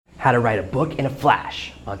how to write a book in a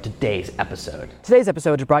flash on today's episode. Today's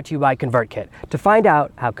episode is brought to you by ConvertKit. To find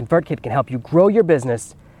out how ConvertKit can help you grow your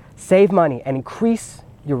business, save money, and increase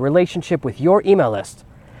your relationship with your email list,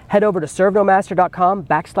 head over to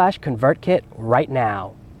servenomaster.com/ConvertKit right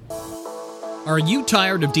now. Are you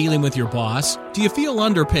tired of dealing with your boss? Do you feel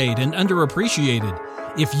underpaid and underappreciated?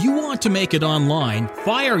 If you want to make it online,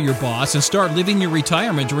 fire your boss and start living your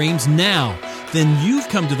retirement dreams now, then you've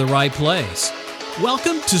come to the right place.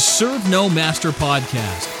 Welcome to Serve No Master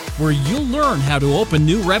Podcast, where you'll learn how to open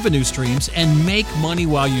new revenue streams and make money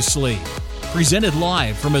while you sleep. Presented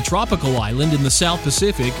live from a tropical island in the South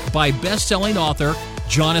Pacific by best-selling author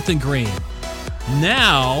Jonathan Green.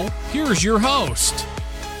 Now, here's your host.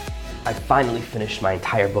 I finally finished my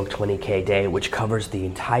entire book, 20K a Day, which covers the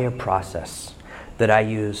entire process that I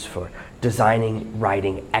use for designing,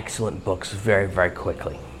 writing excellent books very, very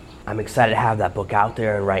quickly. I'm excited to have that book out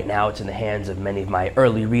there, and right now it's in the hands of many of my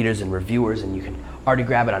early readers and reviewers, and you can already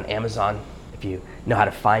grab it on Amazon. If you know how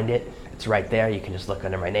to find it, it's right there. You can just look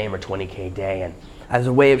under my name or 20K a Day. And as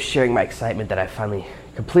a way of sharing my excitement that I finally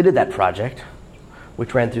completed that project,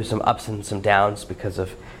 which ran through some ups and some downs because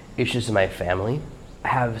of issues in my family, I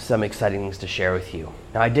have some exciting things to share with you.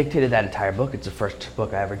 Now, I dictated that entire book. It's the first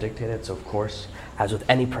book I ever dictated, so of course, as with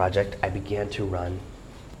any project, I began to run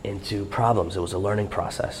into problems. It was a learning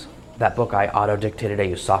process. That book I auto-dictated. I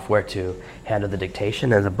used software to handle the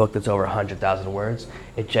dictation. As a book that's over 100,000 words,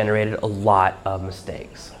 it generated a lot of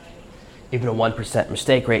mistakes. Even a 1%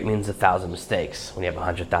 mistake rate means 1,000 mistakes when you have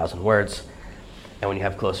 100,000 words. And when you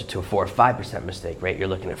have closer to a 4 or 5% mistake rate, you're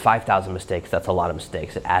looking at 5,000 mistakes. That's a lot of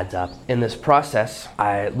mistakes. It adds up. In this process,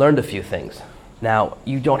 I learned a few things. Now,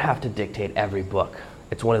 you don't have to dictate every book.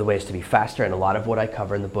 It's one of the ways to be faster, and a lot of what I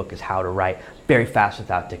cover in the book is how to write very fast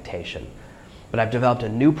without dictation. But I've developed a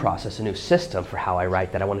new process, a new system for how I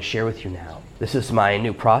write that I want to share with you now. This is my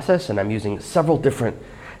new process, and I'm using several different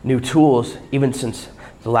new tools even since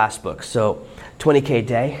the last book. So 20K a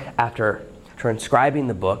Day, after transcribing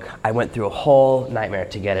the book, I went through a whole nightmare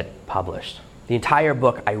to get it published. The entire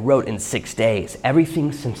book I wrote in 6 days.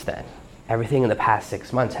 Everything since then, everything in the past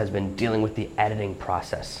 6 months has been dealing with the editing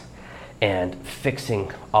process and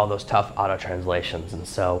fixing all those tough auto translations. And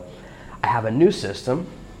so I have a new system.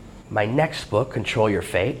 My next book, Control Your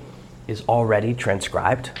Fate, is already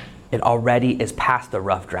transcribed. It already is past the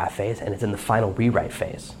rough draft phase, and it's in the final rewrite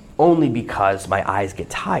phase. Only because my eyes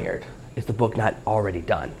get tired is the book not already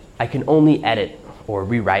done. I can only edit or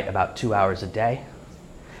rewrite about 2 hours a day.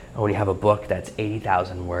 And when you have a book that's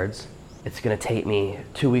 80,000 words, it's going to take me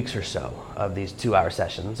 2 weeks or so of these 2-hour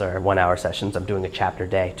sessions or 1-hour sessions. I'm doing a chapter a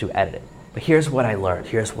day to edit it. But here's what I learned.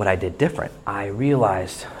 Here's what I did different. I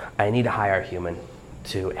realized I need to hire a human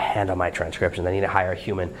to handle my transcriptions. I need to hire a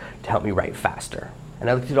human to help me write faster. And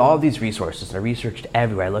I looked at all of these resources, and I researched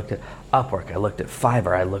everywhere. I looked at Upwork, I looked at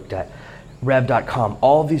Fiverr, I looked at Rev.com.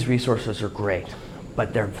 All of these resources are great,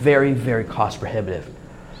 but they're very, very cost prohibitive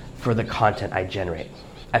for the content I generate.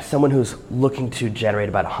 As someone who's looking to generate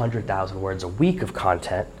about 100,000 words a week of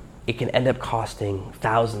content, it can end up costing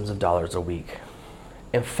thousands of dollars a week.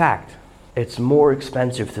 In fact, it's more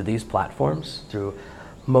expensive through these platforms, through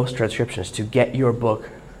most transcriptionists, to get your book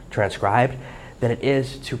transcribed than it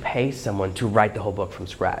is to pay someone to write the whole book from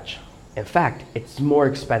scratch. In fact, it's more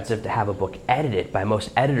expensive to have a book edited by most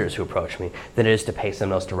editors who approach me than it is to pay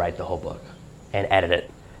someone else to write the whole book and edit it.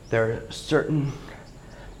 There are certain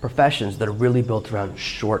professions that are really built around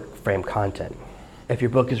short frame content. If your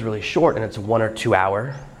book is really short and it's a 1 or 2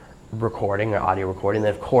 hour recording or audio recording,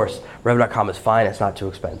 then of course Rev.com is fine, it's not too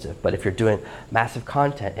expensive. But if you're doing massive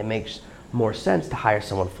content, it makes more sense to hire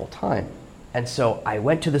someone full time. And so I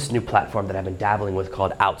went to this new platform that I've been dabbling with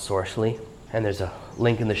called Outsourcely, and there's a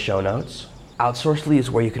link in the show notes. Outsourcely is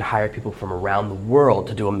where you can hire people from around the world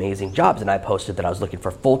to do amazing jobs, and I posted that I was looking for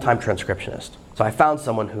a full-time transcriptionist. So I found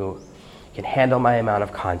someone who can handle my amount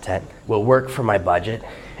of content, will work for my budget,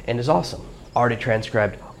 and is awesome. Already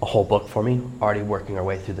transcribed a whole book for me, already working our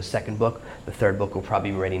way through the second book. The third book will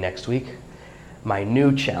probably be ready next week. My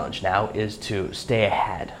new challenge now is to stay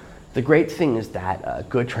ahead. The great thing is that a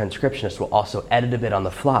good transcriptionist will also edit a bit on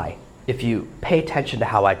the fly. If you pay attention to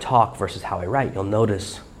how I talk versus how I write, you'll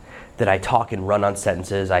notice that I talk in run-on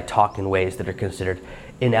sentences, I talk in ways that are considered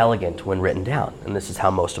inelegant when written down, and this is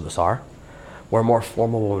how most of us are. We're more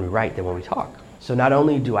formal when we write than when we talk. So not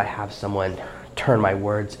only do I have someone turn my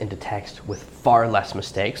words into text with far less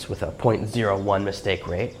mistakes, with a 0.01 mistake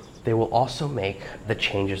rate, they will also make the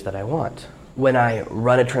changes that I want. When I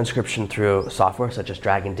run a transcription through software such as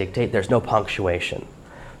Drag and Dictate, there's no punctuation.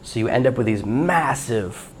 So you end up with these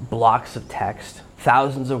massive blocks of text,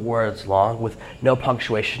 thousands of words long with no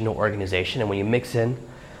punctuation, no organization. And when you mix in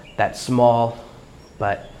that small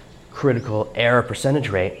but critical error percentage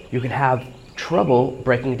rate, you can have trouble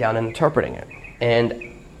breaking it down and interpreting it.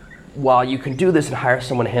 And while you can do this and hire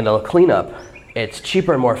someone to handle a cleanup, it's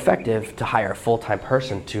cheaper and more effective to hire a full-time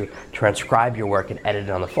person to transcribe your work and edit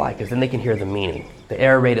it on the fly, because then they can hear the meaning. The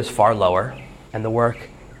error rate is far lower and the work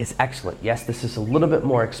is excellent. Yes, this is a little bit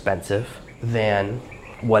more expensive than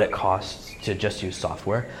what it costs to just use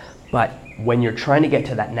software, but when you're trying to get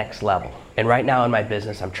to that next level, and right now in my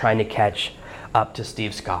business, I'm trying to catch up to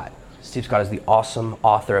Steve Scott. Steve Scott is the awesome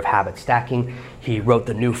author of Habit Stacking. He wrote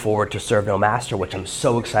the new foreword to Serve No Master, which I'm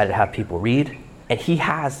so excited to have people read. And he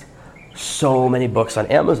has so many books on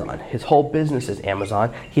Amazon. His whole business is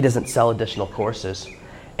Amazon. He doesn't sell additional courses.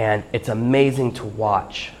 And it's amazing to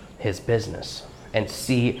watch his business and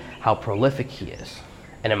see how prolific he is.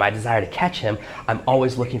 And in my desire to catch him, I'm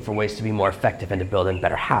always looking for ways to be more effective and to build in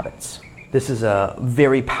better habits. This is a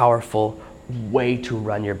very powerful way to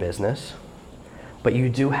run your business, but you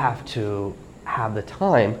do have to have the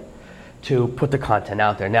time to put the content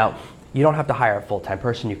out there. Now, you don't have to hire a full-time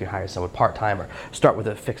person. You can hire someone part-time or start with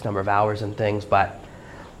a fixed number of hours and things, but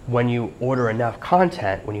when you order enough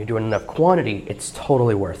content, when you do enough quantity, it's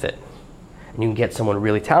totally worth it. And you can get someone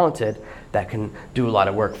really talented that can do a lot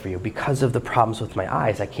of work for you. Because of the problems with my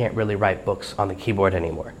eyes, I can't really write books on the keyboard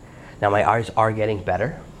anymore. Now my eyes are getting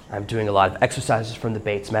better. I'm doing a lot of exercises from the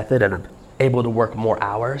Bates method and I'm able to work more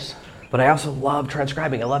hours. But I also love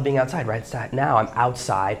transcribing. I love being outside. Right now I'm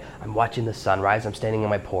outside, I'm watching the sunrise, I'm standing on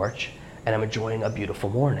my porch, and I'm enjoying a beautiful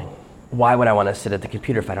morning. Why would I want to sit at the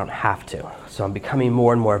computer if I don't have to? So I'm becoming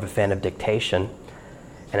more and more of a fan of dictation,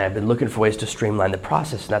 and I've been looking for ways to streamline the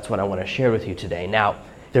process, and that's what I want to share with you today. Now,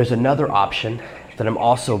 there's another option that I'm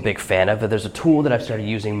also a big fan of, but there's a tool that I've started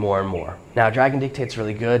using more and more. Now, Dragon Dictate's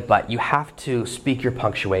really good, but you have to speak your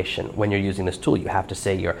punctuation when you're using this tool. You have to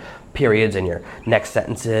say your periods and your next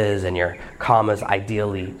sentences and your commas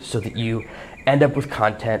ideally so that you end up with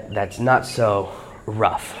content that's not so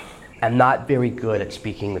rough. I'm not very good at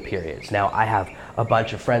speaking the periods. Now, I have a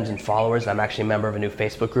bunch of friends and followers. I'm actually a member of a new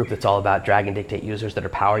Facebook group that's all about Dragon Dictate users that are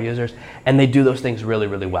power users, and they do those things really,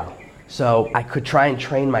 really well. So I could try and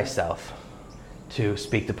train myself to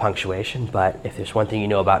speak the punctuation, but if there's one thing you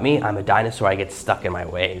know about me, I'm a dinosaur. I get stuck in my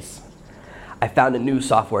ways. I found a new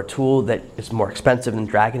software tool that is more expensive than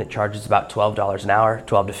Dragon. It charges about $12 an hour,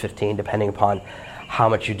 12 to 15, depending upon how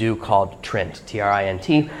much you do, called Trint,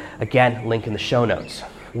 T-R-I-N-T. Again, link in the show notes.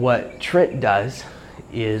 What Trint does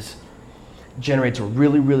is generates a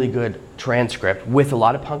really, really good transcript with a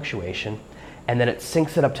lot of punctuation, and then it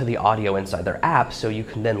syncs it up to the audio inside their app so you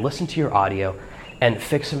can then listen to your audio and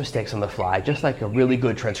fix the mistakes on the fly, just like a really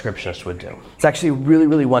good transcriptionist would do. It's actually a really,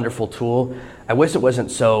 really wonderful tool. I wish it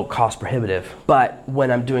wasn't so cost prohibitive, but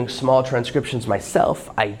when I'm doing small transcriptions myself,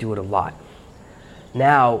 I do it a lot.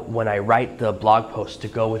 Now, when I write the blog posts to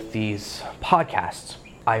go with these podcasts,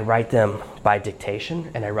 I write them by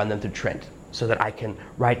dictation and I run them through Trint so that I can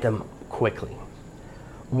write them quickly.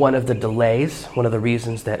 One of the delays, one of the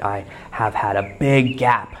reasons that I have had a big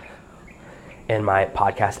gap in my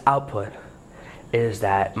podcast output is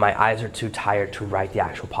that my eyes are too tired to write the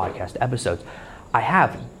actual podcast episodes. I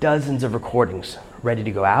have dozens of recordings ready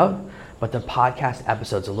to go out, but the podcast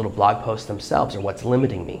episodes, the little blog posts themselves, are what's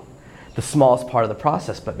limiting me. The smallest part of the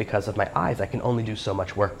process, but because of my eyes, I can only do so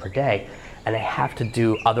much work per day, and I have to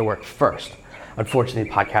do other work first.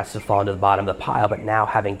 Unfortunately, podcasts have fallen to the bottom of the pile, but now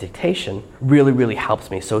having dictation really, really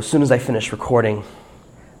helps me. So as soon as I finish recording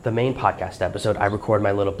the main podcast episode, I record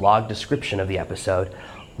my little blog description of the episode,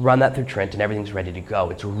 run that through Trint, and everything's ready to go.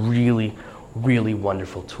 It's a really, really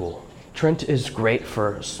wonderful tool. Trint is great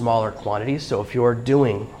for smaller quantities. So if you're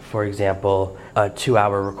doing, for example, a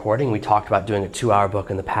 2-hour recording, we talked about doing a 2-hour book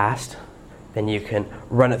in the past, then you can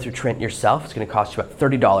run it through Trint yourself. It's going to cost you about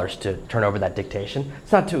 $30 to turn over that dictation.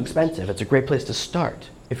 It's not too expensive. It's a great place to start.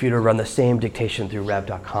 If you were to run the same dictation through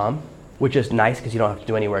Rev.com, which is nice because you don't have to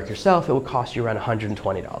do any work yourself, it will cost you around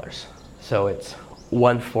 $120. So it's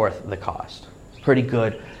 1/4 the cost. Pretty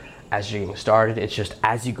good as you're getting started. It's just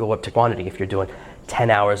as you go up to quantity, if you're doing 10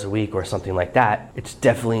 hours a week or something like that, it's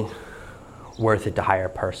definitely worth it to hire a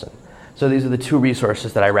person. So these are the two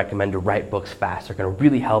resources that I recommend to write books fast. They're going to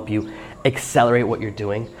really help you accelerate what you're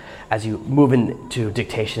doing as you move into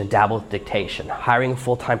dictation and dabble with dictation, hiring a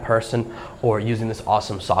full-time person or using this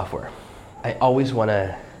awesome software. I always want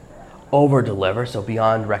to over-deliver, so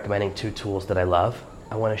beyond recommending 2 tools that I love,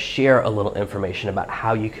 I want to share a little information about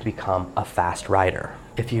how you can become a fast writer.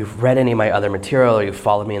 If you've read any of my other material or you've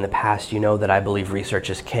followed me in the past, you know that I believe research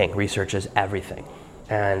is king. Research is everything.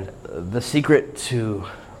 And the secret to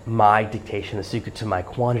my dictation, the secret to my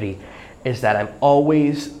quantity, is that I'm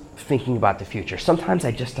always thinking about the future. Sometimes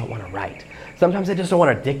I just don't want to write. Sometimes I just don't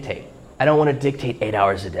want to dictate. I don't want to dictate 8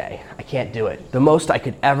 hours a day. I can't do it. The most I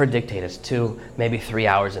could ever dictate is 2, maybe 3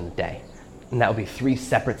 hours in a day. And that would be 3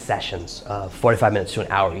 separate sessions of 45 minutes to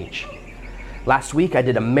an hour each. Last week I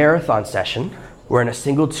did a marathon session where in a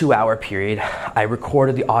single 2-hour period, I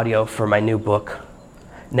recorded the audio for my new book,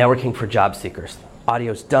 Networking for Job Seekers.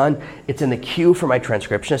 Audio's done. It's in the queue for my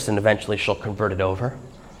transcriptionist, and eventually she'll convert it over.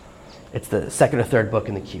 It's the second or third book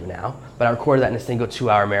in the queue now, but I recorded that in a single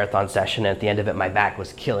 2-hour marathon session, and at the end of it, my back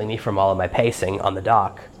was killing me from all of my pacing on the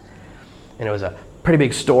dock. And it was a pretty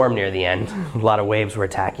big storm near the end. A lot of waves were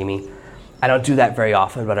attacking me. I don't do that very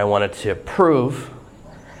often, but I wanted to prove,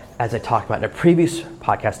 as I talked about in a previous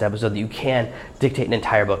podcast episode, that you can dictate an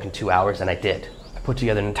entire book in 2 hours, and I did. I put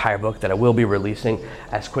together an entire book that I will be releasing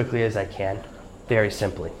as quickly as I can, very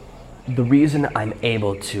simply. The reason I'm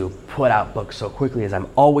able to put out books so quickly is I'm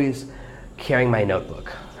always carrying my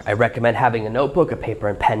notebook. I recommend having a notebook, a paper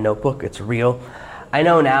and pen notebook. It's real. I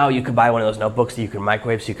know now you can buy one of those notebooks that you can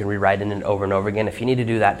microwave so you can rewrite in it over and over again. If you need to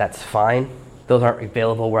do that, that's fine. Those aren't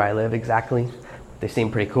available where I live exactly. They seem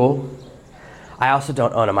pretty cool. I also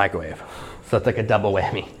don't own a microwave, so it's like a double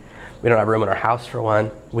whammy. We don't have room in our house for one.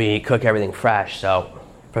 We cook everything fresh, so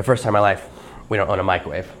for the first time in my life, we don't own a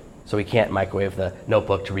microwave. So we can't microwave the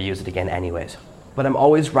notebook to reuse it again anyways. But I'm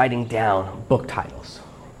always writing down book titles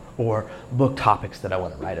or book topics that I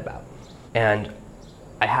want to write about. And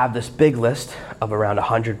I have this big list of around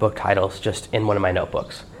 100 book titles just in one of my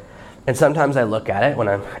notebooks. And sometimes I look at it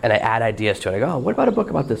and I add ideas to it. I go, oh, what about a book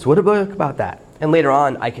about this? What about a book about that? And later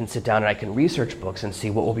on, I can sit down and I can research books and see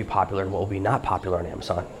what will be popular and what will be not popular on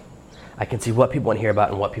Amazon. I can see what people want to hear about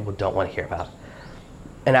and what people don't want to hear about.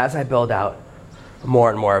 And as I build out more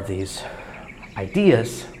and more of these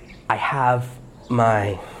ideas, I have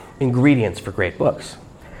my ingredients for great books.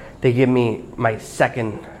 They give me my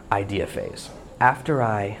second idea phase. After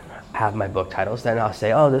I have my book titles, then I'll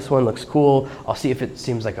say, oh, this one looks cool. I'll see if it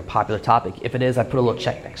seems like a popular topic. If it is, I put a little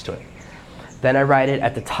check next to it. Then I write it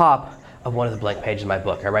at the top of one of the blank pages of my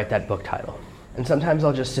book. I write that book title. And sometimes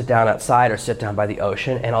I'll just sit down outside or sit down by the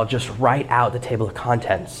ocean and I'll just write out the table of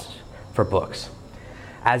contents for books.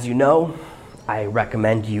 As you know, I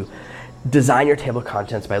recommend you design your table of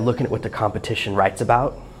contents by looking at what the competition writes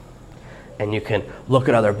about. And you can look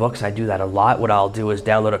at other books. I do that a lot. What I'll do is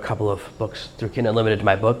download a couple of books through Kindle Unlimited to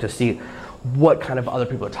my book to see what kind of other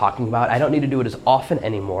people are talking about. I don't need to do it as often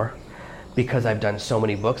anymore because I've done so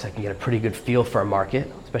many books. I can get a pretty good feel for a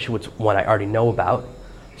market, especially with one I already know about.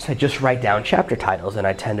 So I just write down chapter titles, and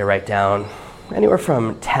I tend to write down anywhere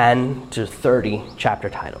from 10 to 30 chapter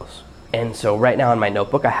titles. And so right now in my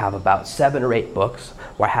notebook, I have about 7 or 8 books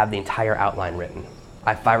where I have the entire outline written.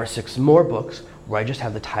 I have 5 or 6 more books where I just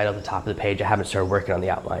have the title at the top of the page. I haven't started working on the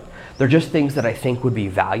outline. They're just things that I think would be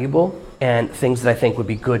valuable and things that I think would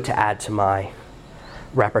be good to add to my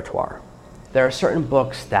repertoire. There are certain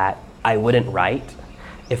books that I wouldn't write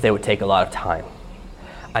if they would take a lot of time.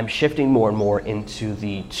 I'm shifting more and more into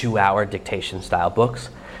the 2-hour dictation style books.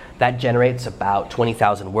 That generates about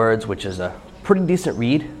 20,000 words, which is a pretty decent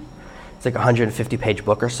read. It's like a 150-page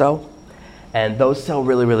book or so. And those sell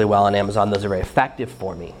really, really well on Amazon. Those are very effective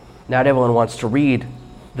for me. Not everyone wants to read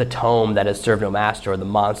the tome that is Serve No Master or the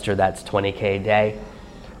monster that's 20K a day,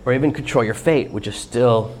 or even Control Your Fate, which is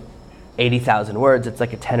still 80,000 words. It's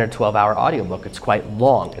like a 10 or 12 hour audiobook. It's quite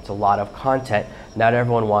long. It's a lot of content. Not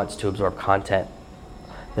everyone wants to absorb content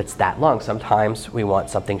that's that long. Sometimes we want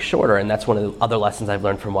something shorter, and that's one of the other lessons I've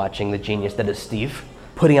learned from watching The Genius That Is Steve.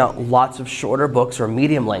 Putting out lots of shorter books or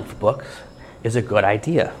medium length books is a good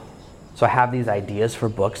idea. So I have these ideas for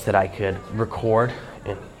books that I could record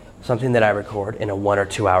in something that I record in a 1 or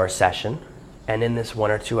 2 hour session. And in this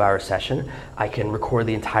 1 or 2 hour session, I can record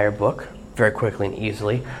the entire book very quickly and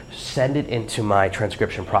easily, send it into my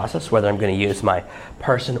transcription process, whether I'm going to use my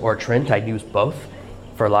Person or Trint. I use both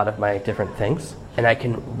for a lot of my different things. And I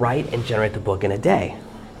can write and generate the book in a day.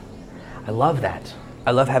 I love that.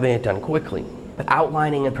 I love having it done quickly. But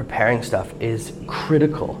outlining and preparing stuff is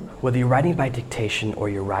critical. Whether you're writing by dictation or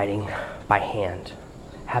you're writing by hand,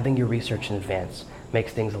 having your research in advance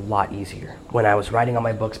makes things a lot easier. When I was writing on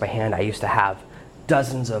my books by hand, I used to have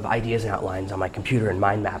dozens of ideas and outlines on my computer and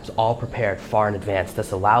mind maps, all prepared far in advance.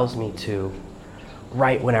 This allows me to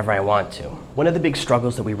write whenever I want to. One of the big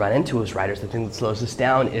struggles that we run into as writers, the thing that slows us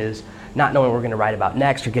down, is not knowing what we're going to write about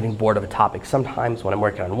next or getting bored of a topic. Sometimes when I'm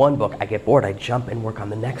working on one book, I get bored, I jump and work on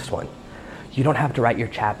the next one. You don't have to write your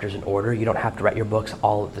chapters in order. You don't have to write your books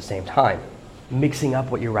all at the same time. Mixing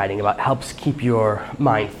up what you're writing about helps keep your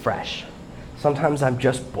mind fresh. Sometimes I'm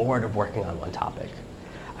just bored of working on one topic.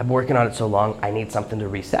 I've been working on it so long, I need something to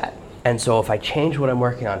reset. And so if I change what I'm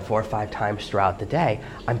working on 4 or 5 times throughout the day,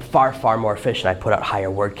 I'm far, far more efficient. I put out higher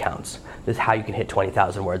word counts. This is how you can hit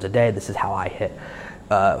 20,000 words a day. This is how I hit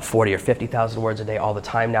 40 or 50,000 words a day all the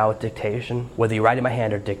time now with dictation. Whether you write in by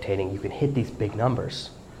hand or dictating, you can hit these big numbers.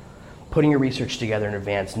 Putting your research together in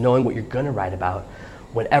advance, knowing what you're going to write about,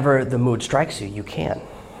 whenever the mood strikes you, you can.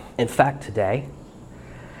 In fact, today,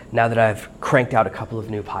 now that I've cranked out a couple of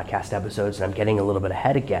new podcast episodes and I'm getting a little bit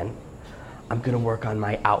ahead again, I'm going to work on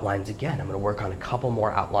my outlines again. I'm going to work on a couple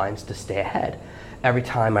more outlines to stay ahead. Every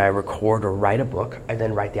time I record or write a book, I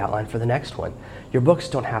then write the outline for the next one. Your books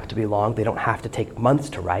don't have to be long. They don't have to take months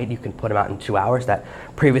to write. You can put them out in 2 hours. That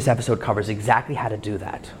previous episode covers exactly how to do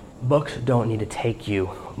that. Books don't need to take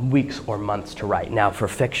you weeks or months to write. Now, for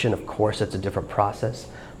fiction, of course, it's a different process.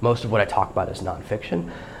 Most of what I talk about is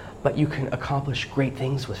nonfiction, but you can accomplish great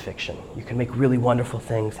things with fiction. You can make really wonderful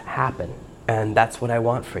things happen, and that's what I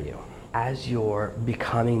want for you. As you're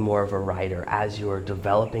becoming more of a writer, as you're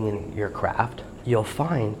developing in your craft, you'll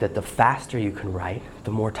find that the faster you can write,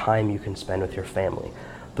 the more time you can spend with your family.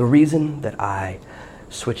 The reason that I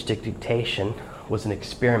switched to dictation was an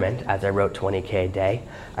experiment. As I wrote 20K a day,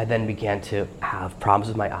 I then began to have problems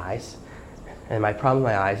with my eyes. And my problem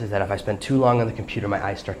with my eyes is that if I spend too long on the computer, my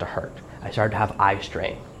eyes start to hurt. I started to have eye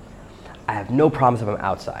strain. I have no problems if I'm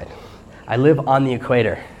outside. I live on the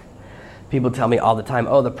equator. People tell me all the time,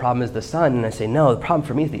 oh, the problem is the sun. And I say, no, the problem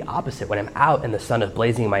for me is the opposite. When I'm out and the sun is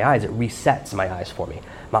blazing in my eyes, it resets my eyes for me.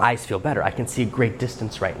 My eyes feel better. I can see great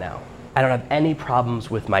distance right now. I don't have any problems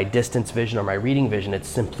with my distance vision or my reading vision. It's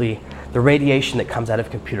simply the radiation that comes out of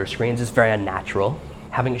computer screens is very unnatural.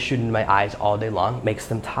 Having it shoot into my eyes all day long makes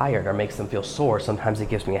them tired or makes them feel sore. Sometimes it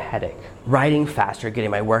gives me a headache. Writing faster,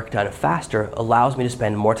 getting my work done faster, allows me to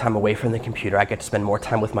spend more time away from the computer. I get to spend more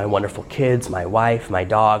time with my wonderful kids, my wife, my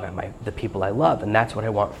dog, and the people I love, and that's what I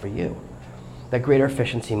want for you. That greater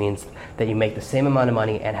efficiency means that you make the same amount of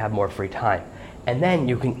money and have more free time. And then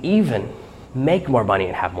you can even make more money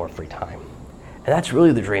and have more free time. And that's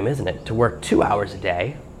really the dream, isn't it? To work 2 hours a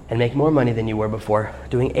day and make more money than you were before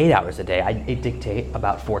doing 8 hours a day. I dictate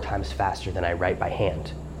about 4 times faster than I write by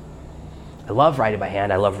hand. I love writing by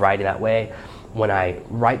hand. I love writing that way. When I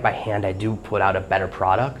write by hand, I do put out a better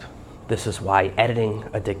product. This is why editing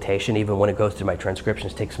a dictation, even when it goes through my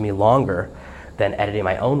transcriptions, takes me longer than editing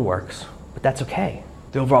my own works, but that's okay.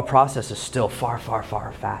 The overall process is still far, far,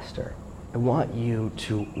 far faster. I want you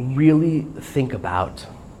to really think about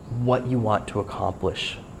what you want to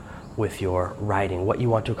accomplish with your writing, what you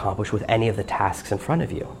want to accomplish with any of the tasks in front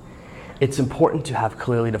of you. It's important to have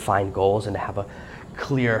clearly defined goals and to have a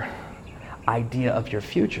clear idea of your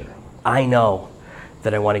future. I know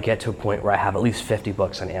that I want to get to a point where I have at least 50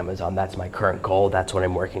 books on Amazon. That's my current goal. That's what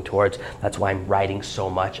I'm working towards. That's why I'm writing so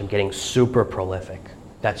much. I'm getting super prolific.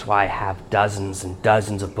 That's why I have dozens and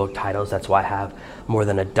dozens of book titles. That's why I have more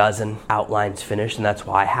than a dozen outlines finished. And that's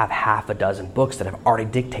why I have half a dozen books that I've already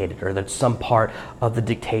dictated or that's some part of the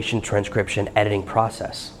dictation, transcription, editing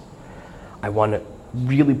process. I want to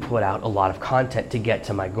really put out a lot of content to get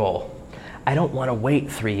to my goal. I don't want to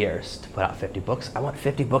wait 3 years to put out 50 books. I want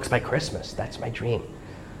 50 books by Christmas. That's my dream.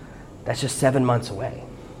 That's just 7 months away.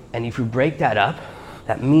 And if you break that up,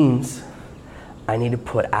 that means I need to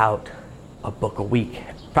put out a book a week.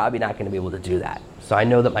 Probably not going to be able to do that. So I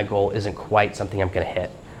know that my goal isn't quite something I'm going to hit,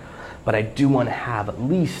 but I do want to have at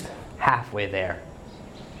least halfway there.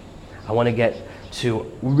 I want to get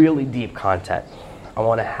to really deep content. I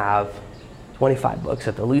want to have 25 books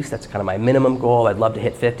at the least. That's kind of my minimum goal. I'd love to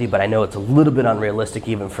hit 50, but I know it's a little bit unrealistic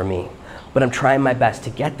even for me. But I'm trying my best to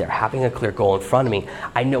get there, having a clear goal in front of me.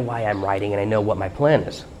 I know why I'm writing and I know what my plan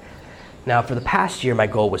is. Now, for the past year, my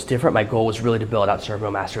goal was different. My goal was really to build out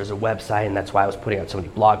Cerebral Master as a website, and that's why I was putting out so many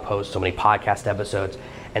blog posts, so many podcast episodes,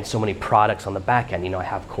 and so many products on the back end. You know, I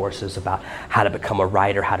have courses about how to become a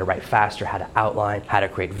writer, how to write faster, how to outline, how to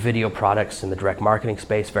create video products in the direct marketing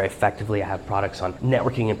space very effectively. I have products on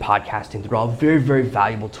networking and podcasting. They're all very, very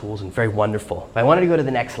valuable tools and very wonderful. But I wanted to go to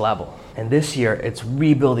the next level. And this year, it's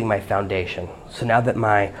rebuilding my foundation. So now that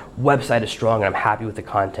my website is strong and I'm happy with the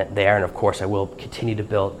content there, and of course I will continue to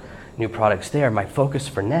build new products there, my focus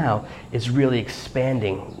for now is really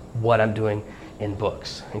expanding what I'm doing in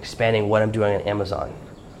books, expanding what I'm doing on Amazon.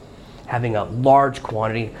 Having a large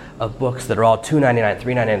quantity of books that are all $2.99,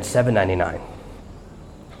 $3.99, $7.99.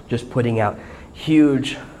 Just putting out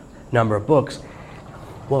huge number of books.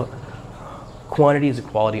 Well, quantity is a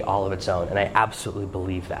quality all of its own, and I absolutely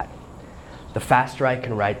believe that. The faster I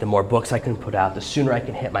can write, the more books I can put out, the sooner I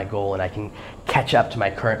can hit my goal and I can catch up to my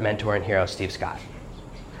current mentor and hero, Steve Scott.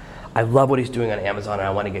 I love what he's doing on Amazon and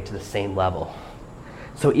I want to get to the same level.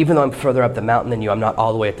 So even though I'm further up the mountain than you, I'm not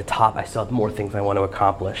all the way at the top, I still have more things I want to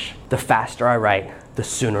accomplish. The faster I write, the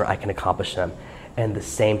sooner I can accomplish them. And the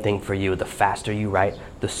same thing for you. The faster you write,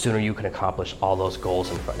 the sooner you can accomplish all those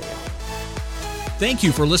goals in front of you. Thank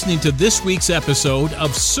you for listening to this week's episode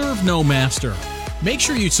of Serve No Master. Make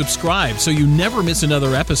sure you subscribe so you never miss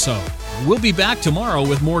another episode. We'll be back tomorrow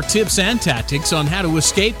with more tips and tactics on how to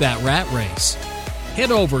escape that rat race.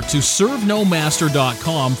 Head over to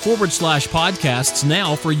servenomaster.com/podcasts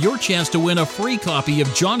now for your chance to win a free copy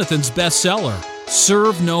of Jonathan's bestseller,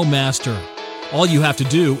 Serve No Master. All you have to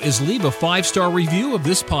do is leave a 5-star review of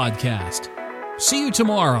this podcast. See you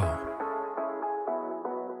tomorrow.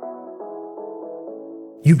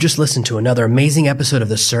 You've just listened to another amazing episode of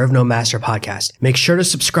the Serve No Master podcast. Make sure to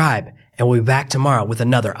subscribe, and we'll be back tomorrow with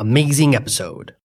another amazing episode.